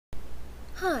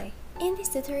Hi, in this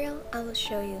tutorial I will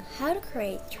show you how to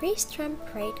create 3-strand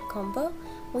braid combo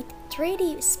with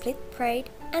 3D split braid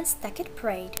and stacked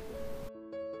braid.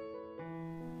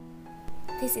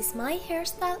 This is my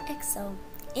hairstyle EXO.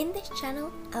 In this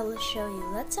channel I will show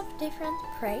you lots of different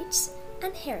braids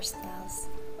and hairstyles.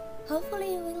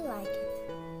 Hopefully you will like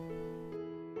it.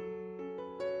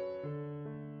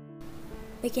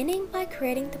 Beginning by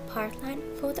creating the part line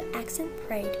for the accent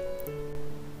braid.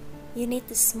 You need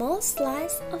a small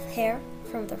slice of hair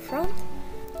from the front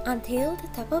until the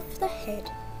top of the head.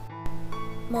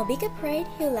 More bigger braid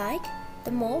you like,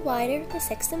 the more wider the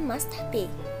section must be.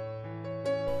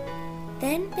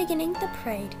 Then beginning the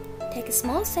braid, take a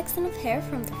small section of hair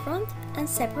from the front and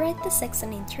separate the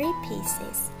section in 3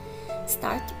 pieces.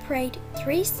 Start to braid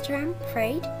 3-strand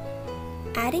braid,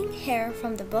 adding hair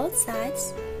from the both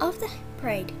sides of the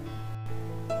braid.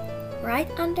 Right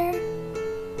under,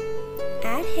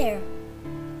 add hair.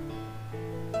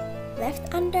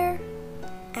 Left under,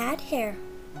 add hair.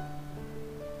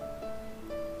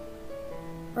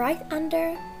 Right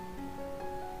under,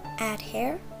 add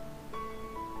hair.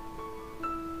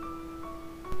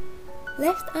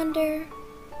 Left under,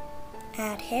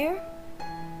 add hair.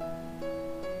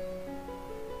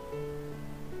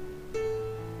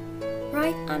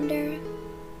 Right under,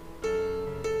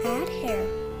 add hair.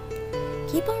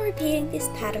 Keep on repeating this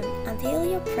pattern until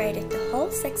you braided the whole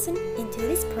section into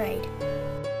this braid.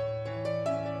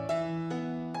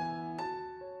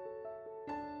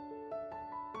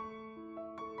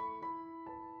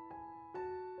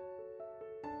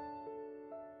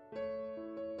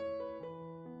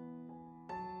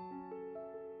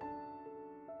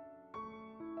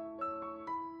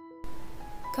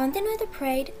 Continue the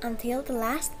braid until the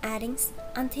last addings,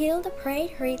 until the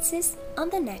braid reaches on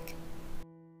the neck.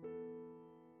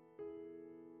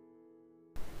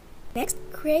 Next,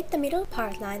 create the middle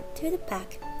part line to the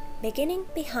back, beginning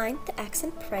behind the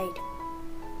accent braid.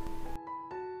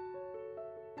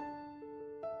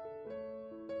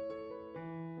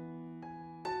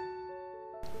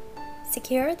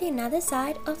 Secure the another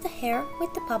side of the hair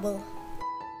with the bubble.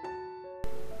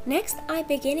 Next, I'm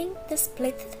beginning the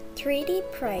split 3D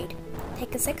braid.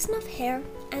 Take a section of hair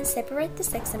and separate the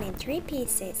section in 3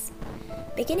 pieces,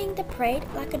 beginning the braid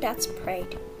like a Dutch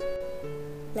braid.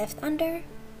 Left under,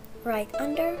 right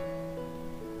under,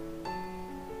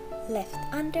 left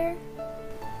under.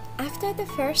 After the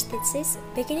first stitches,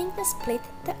 beginning to split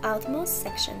the outmost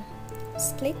section.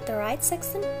 Split the right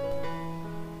section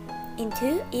in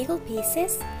 2 equal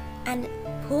pieces and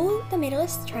pull the middle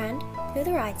strand to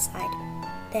the right side.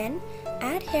 Then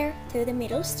add hair to the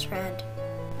middle strand.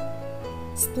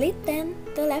 Split then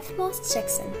the leftmost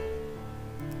section.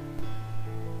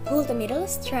 Pull the middle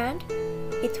strand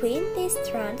between these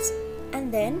strands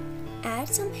and then add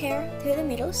some hair to the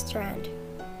middle strand.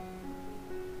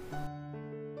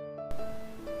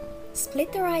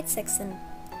 Split the right section.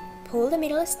 Pull the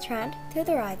middle strand to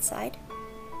the right side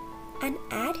and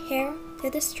add hair to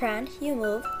the strand you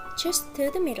moved just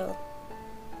to the middle.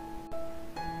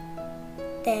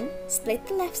 Then split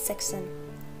the left section.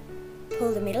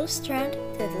 Pull the middle strand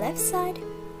to the left side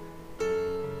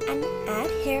and add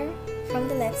hair from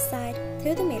the left side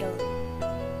to the middle.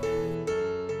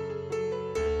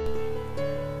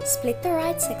 Split the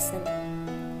right section.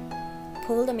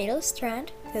 Pull the middle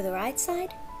strand to the right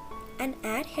side and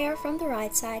add hair from the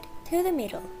right side to the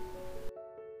middle.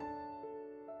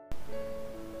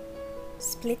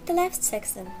 Split the left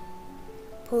section.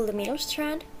 Pull the middle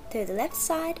strand to the left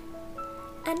side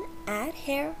and add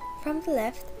hair from the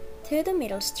left to the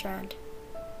middle strand.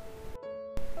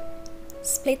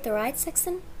 Split the right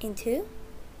section in 2.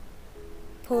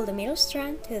 Pull the middle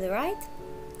strand to the right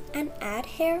and add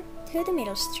hair to the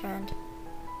middle strand.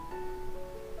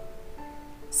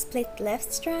 Split the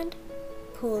left strand,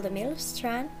 pull the middle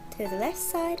strand to the left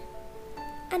side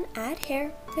and add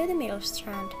hair to the middle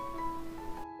strand.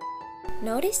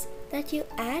 Notice that you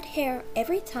add hair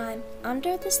every time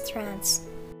under the strands.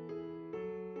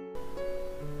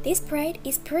 This braid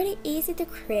is pretty easy to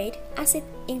create as it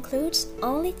includes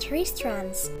only 3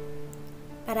 strands.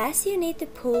 But as you need to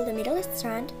pull the middle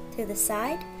strand to the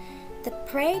side, the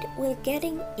braid will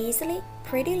getting easily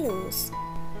pretty loose.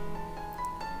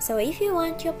 So if you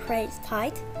want your braid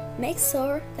tight, make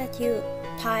sure that you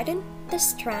tighten the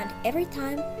strand every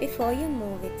time before you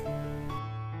move it.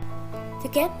 To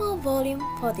get more volume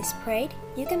for this braid,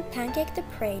 you can pancake the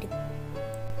braid.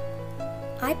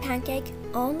 I pancake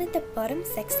only the bottom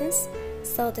sections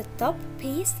so the top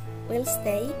piece will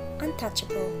stay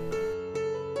untouchable.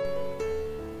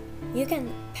 You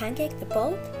can pancake the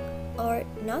both or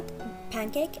not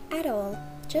pancake at all,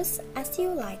 just as you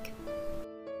like.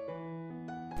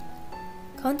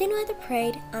 Continue the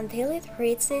braid until it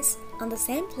reaches on the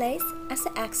same place as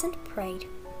the accent braid.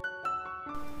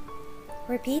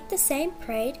 Repeat the same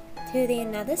braid to the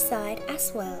another side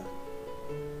as well.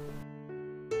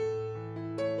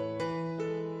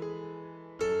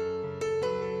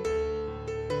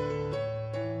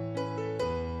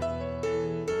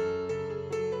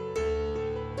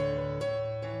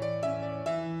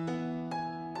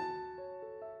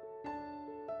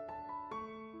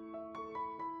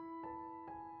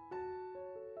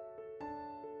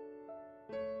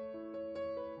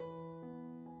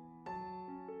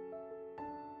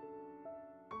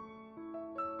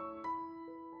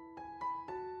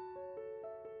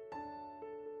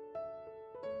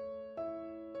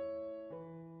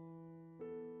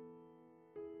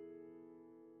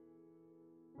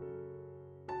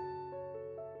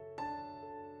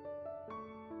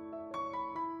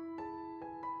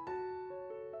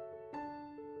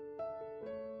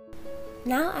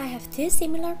 Now I have two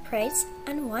similar braids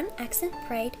and one accent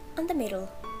braid on the middle.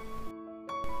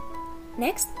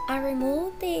 Next, I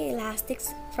remove the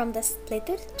elastics from the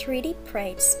splitted 3D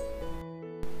braids.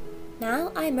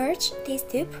 Now I merge these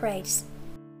two braids.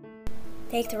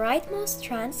 Take the rightmost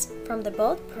strands from the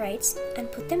both braids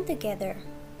and put them together.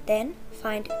 Then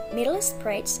find middlest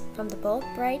braids from the both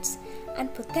braids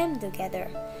and put them together.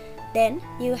 Then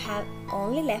you have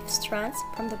only left strands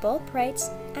from the both braids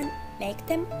and make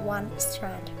them one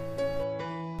strand.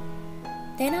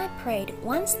 Then I braid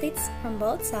one stitch from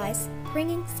both sides,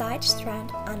 bringing side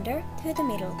strand under to the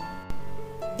middle.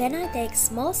 Then I take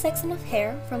small section of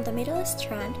hair from the middle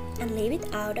strand and leave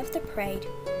it out of the braid.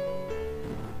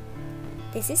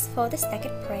 This is for the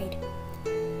stacked braid.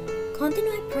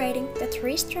 Continue braiding the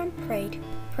 3-strand braid.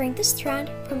 Bring the strand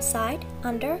from side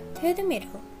under to the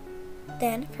middle.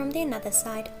 Then from the another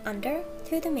side under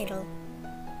to the middle.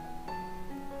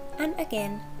 And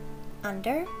again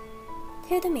under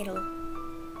to the middle.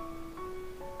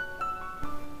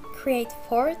 Create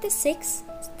 4 to 6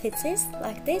 stitches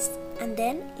like this and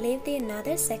then leave the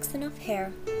another section of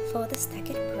hair for the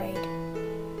stacked braid.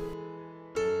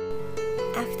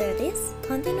 After this,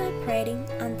 continue braiding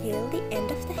until the end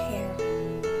of the hair.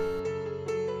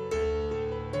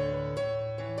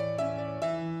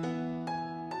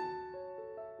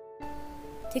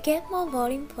 To get more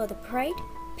volume for the braid,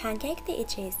 pancake the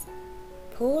edges.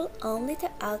 Pull only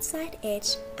the outside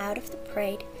edge out of the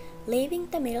braid, leaving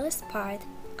the middlest part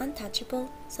untouchable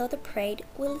so the braid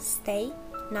will stay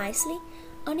nicely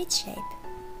on its shape.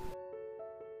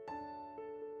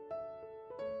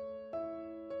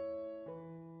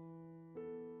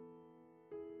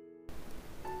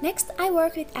 Next, I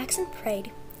work with accent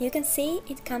braid. You can see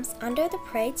it comes under the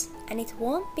braids and it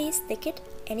won't be sticked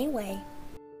anyway.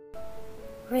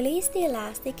 Release the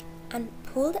elastic and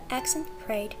pull the accent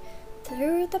braid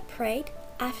through the braid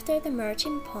after the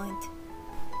merging point.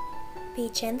 Be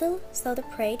gentle so the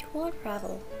braid won't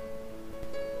ravel.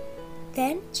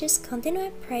 Then just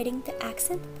continue braiding the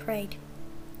accent braid.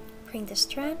 Bring the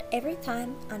strand every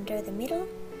time under the middle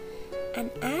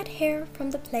and add hair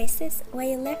from the places where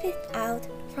you left it out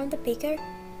from the bigger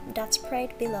Dutch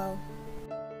braid below.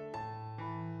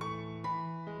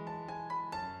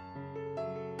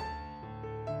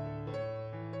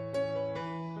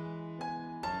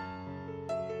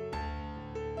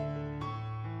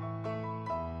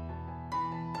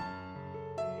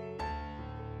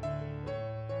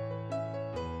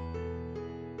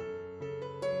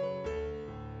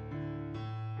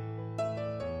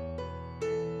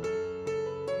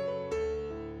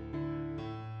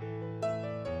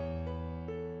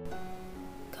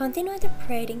 Continue the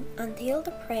braiding until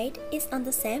the braid is on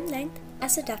the same length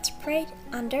as the Dutch braid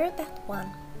under that one.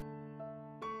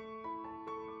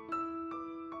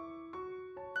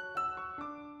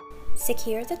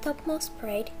 Secure the topmost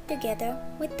braid together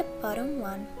with the bottom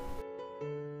one.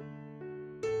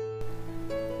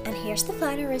 And here's the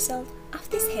final result of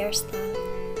this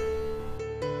hairstyle.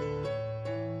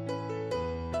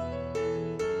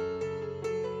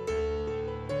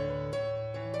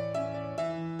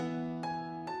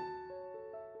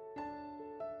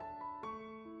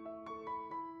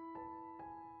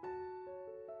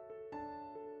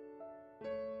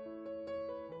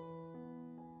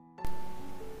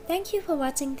 Thank you for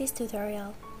watching this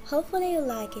tutorial. Hopefully you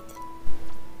like it.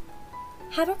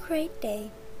 Have a great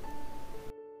day.